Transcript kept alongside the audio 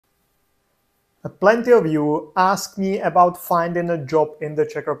Plenty of you ask me about finding a job in the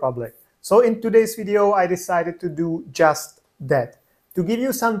Czech Republic. So in today's video, I decided to do just that. To give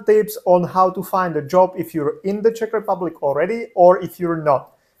you some tips on how to find a job if you're in the Czech Republic already or if you're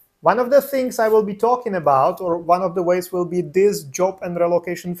not. One of the things I will be talking about, or one of the ways, will be this job and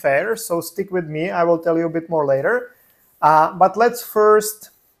relocation fair. So stick with me, I will tell you a bit more later. But let's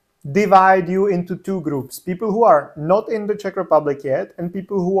first divide you into two groups: people who are not in the Czech Republic yet and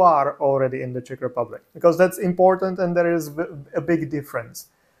people who are already in the Czech Republic, because that's important and there is a big difference.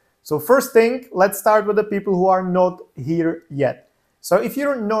 So first thing, let's start with the people who are not here yet. So if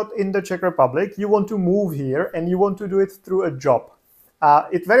you're not in the Czech Republic, you want to move here and you want to do it through a job.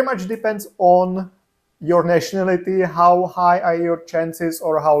 It very much depends on your nationality, how high are your chances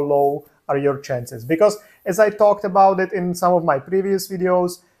or how low are your chances. Because as I talked about it in some of my previous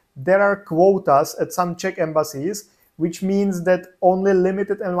videos, there are quotas at some Czech embassies, which means that only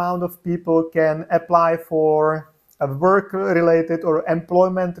limited amount of people can apply for a work-related or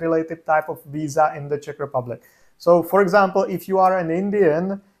employment-related type of visa in the Czech Republic. So, for example, if you are an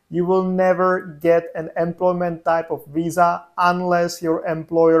Indian, you will never get an employment type of visa unless your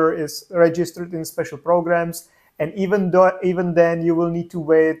employer is registered in special programs. And even then, you will need to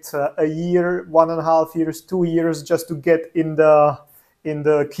wait a year, 1.5 years, 2 years just to get in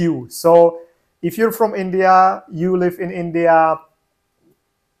the queue. So if you're from India, you live in India,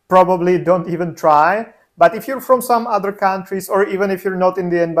 probably don't even try. But if you're from some other countries, or even if you're not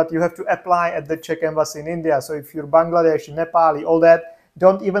Indian, but you have to apply at the Czech embassy in India, so if you're Bangladeshi, Nepali, all that,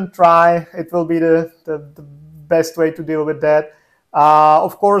 don't even try. It will be the best way to deal with that.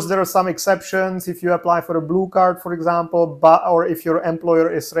 Of course, there are some exceptions. If you apply for a blue card, for example, or if your employer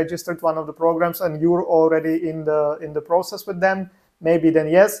is registered one of the programs and you're already in the process with them, maybe then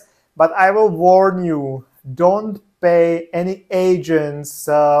yes. But I will warn you, don't pay any agents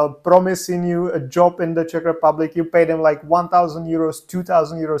promising you a job in the Czech Republic. You pay them like 1,000 euros,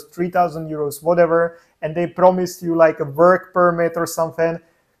 2,000 euros, 3,000 euros, whatever, and they promise you like a work permit or something.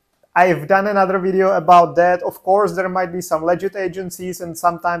 I've done another video about that. Of course, there might be some legit agencies and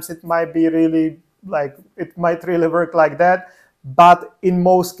sometimes it might be really work like that. But in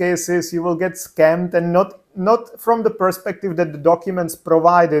most cases, you will get scammed, and not from the perspective that the documents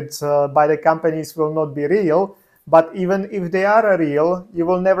provided by the companies will not be real, but even if they are real, you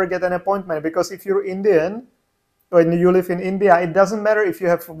will never get an appointment, because if you're Indian, when you live in India, it doesn't matter if you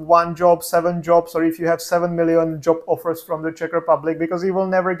have 1 job, 7 jobs, or if you have 7 million job offers from the Czech Republic, because you will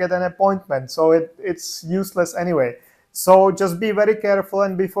never get an appointment. So it's useless anyway. So just be very careful,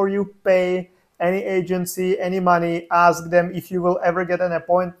 and before you pay any agency any money, ask them if you will ever get an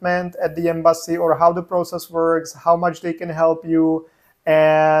appointment at the embassy, or how the process works, how much they can help you,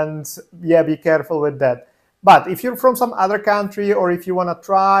 and yeah, be careful with that. But if you're from some other country, or if you want to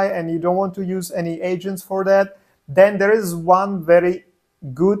try and you don't want to use any agents for that, then there is one very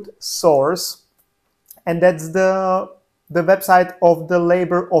good source, and that's the website of the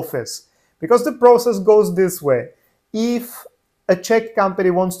labor office. Because the process goes this way: if a Czech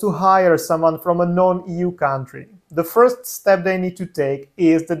company wants to hire someone from a non-EU country, the first step they need to take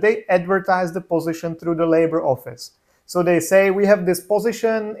is that they advertise the position through the labor office. So they say, we have this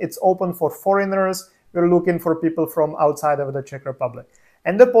position, it's open for foreigners, we're looking for people from outside of the Czech Republic.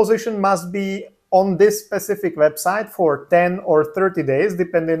 And the position must be on this specific website for 10 or 30 days,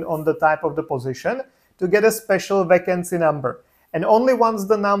 depending on the type of the position, to get a special vacancy number. And only once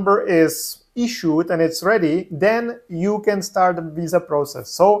the number is issued and it's ready, then you can start the visa process.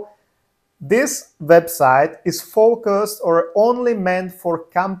 So this website is focused or only meant for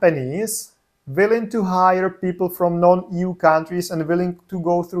companies willing to hire people from non-EU countries and willing to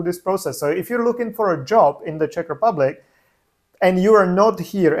go through this process. So if you're looking for a job in the Czech Republic and you are not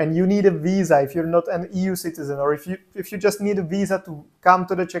here and you need a visa, if you're not an EU citizen, or if you just need a visa to come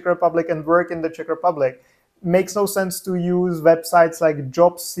to the Czech Republic and work in the Czech Republic, makes no sense to use websites like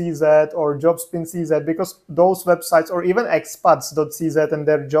Jobs.cz or Jobs.cz, because those websites, or even expats.cz and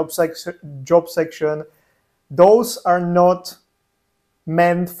their job section, those are not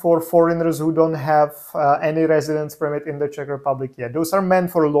meant for foreigners who don't have any residence permit in the Czech Republic yet. Those are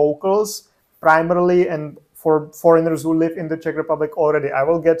meant for locals primarily, and for foreigners who live in the Czech Republic already. I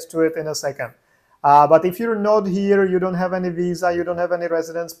will get to it in a second. But if you're not here, you don't have any visa, you don't have any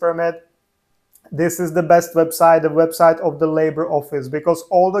residence permit, this is the best website, the website of the labor office, because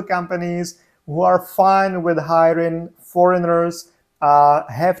all the companies who are fine with hiring foreigners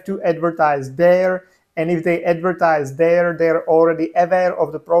have to advertise there. And if they advertise there, they're already aware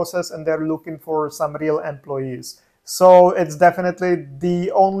of the process and they're looking for some real employees. So it's definitely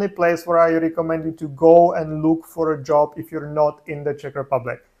the only place where I recommend you to go and look for a job if you're not in the Czech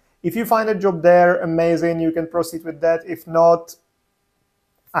Republic. If you find a job there, amazing, you can proceed with that. If not,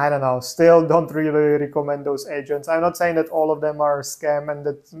 I don't know, still don't really recommend those agents. I'm not saying that all of them are a scam and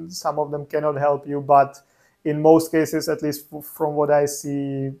that some of them cannot help you, but in most cases, at least from what I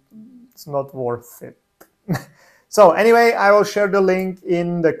see, it's not worth it. So anyway, I will share the link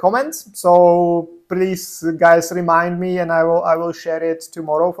in the comments. So please, guys, remind me, and I will share it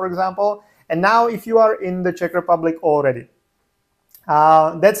tomorrow, for example. And now, if you are in the Czech Republic already,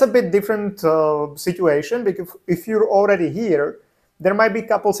 that's a bit different situation, because if you're already here, there might be a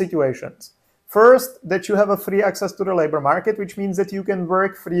couple situations. First, that you have a free access to the labor market, which means that you can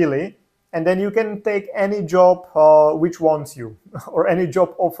work freely, and then you can take any job which wants you, or any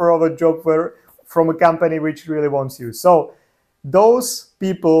job offer of a job from a company which really wants you. So those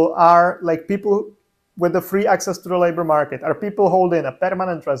people are like people with the free access to the labor market, are people holding a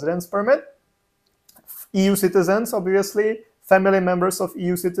permanent residence permit, EU citizens, obviously, family members of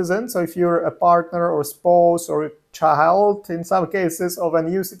EU citizens. So if you're a partner or spouse or a child, in some cases, of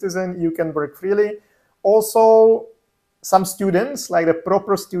an EU citizen, you can work freely. Also, some students, like the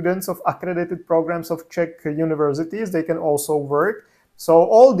proper students of accredited programs of Czech universities, they can also work. So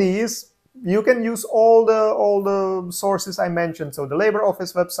all these, you can use all the sources I mentioned. So the labor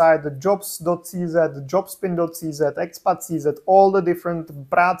office website, the jobs.cz, the jobspin.cz, expat.cz, all the different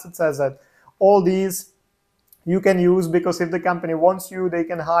práce.cz, all these you can use, because if the company wants you, they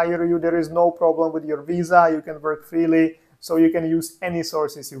can hire you. There is no problem with your visa. You can work freely. So you can use any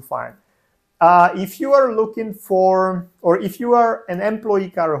sources you find. If you are looking for, or if you are an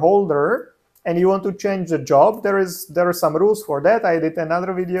employee card holder and you want to change the job, there are some rules for that. I did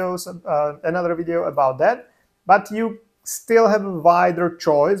another video about that. But you still have a wider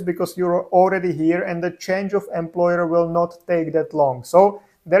choice because you're already here, and the change of employer will not take that long. So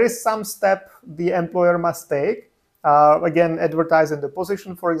there is some step the employer must take. Again, advertising the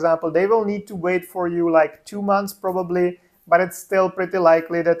position, for example, they will need to wait for you like 2 months probably, but it's still pretty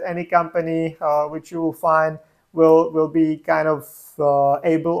likely that any company which you will find will be kind of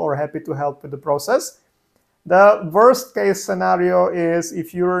able or happy to help with the process. The worst case scenario is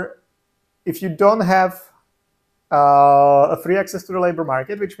if you don't have a free access to the labor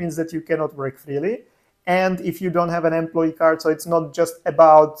market, which means that you cannot work freely. And if you don't have an employee card, so it's not just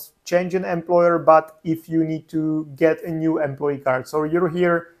about changing employer, but if you need to get a new employee card. So you're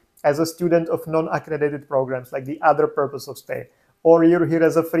here as a student of non-accredited programs, like the other purpose of stay. Or you're here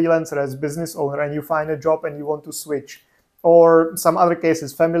as a freelancer, as business owner, and you find a job and you want to switch. Or some other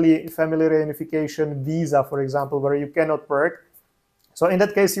cases, family reunification visa, for example, where you cannot work. So in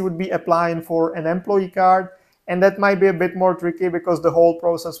that case, you would be applying for an employee card. And that might be a bit more tricky because the whole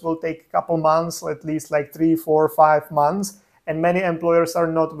process will take a couple months, at least like 3, 4, 5 months. And many employers are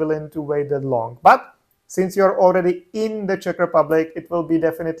not willing to wait that long. But since you're already in the Czech Republic, it will be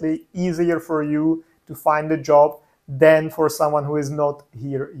definitely easier for you to find a job than for someone who is not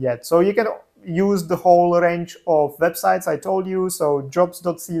here yet. So you can use the whole range of websites I told you. So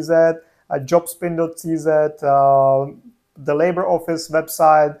jobs.cz, jobspin.cz, the labor office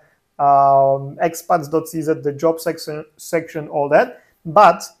website, expats.cz, the job section, all that.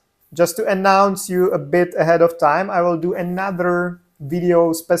 But just to announce you a bit ahead of time, I will do another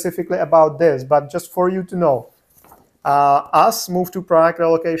video specifically about this, but just for you to know, us, Move to Prague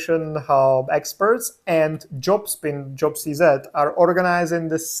relocation experts, and Jobspin, Job.cz are organizing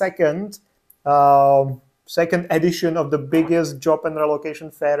the second edition of the biggest job and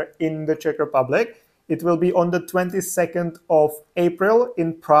relocation fair in the Czech Republic. It will be on the 22nd of April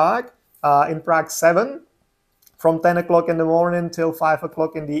in Prague 7, from 10 o'clock in the morning till 5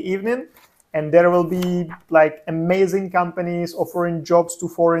 o'clock in the evening. And there will be like amazing companies offering jobs to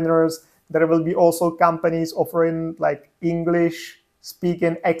foreigners. There will be also companies offering like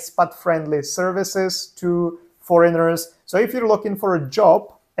English-speaking expat-friendly services to foreigners. So if you're looking for a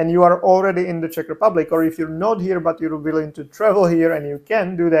job and you are already in the Czech Republic, or if you're not here but you're willing to travel here and you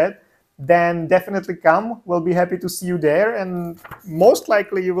can do that, then definitely come. We'll be happy to see you there, and most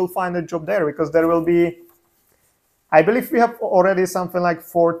likely you will find a job there, because there will be, I believe we have already something like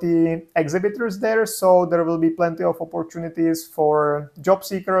 40 exhibitors there, so there will be plenty of opportunities for job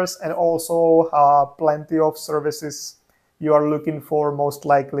seekers, and also plenty of services you are looking for most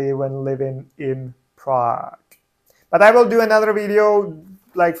likely when living in Prague. But I will do another video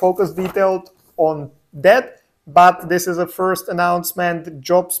like focus detailed on that. But this is a first announcement.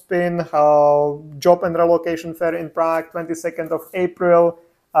 Jobspin, Job and Relocation Fair in Prague, 22nd of April.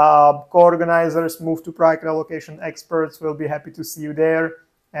 Co-organizers, Move to Prague relocation experts, will be happy to see you there.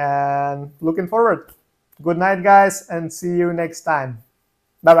 And looking forward. Good night, guys, and see you next time.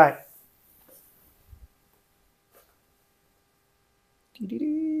 Bye-bye.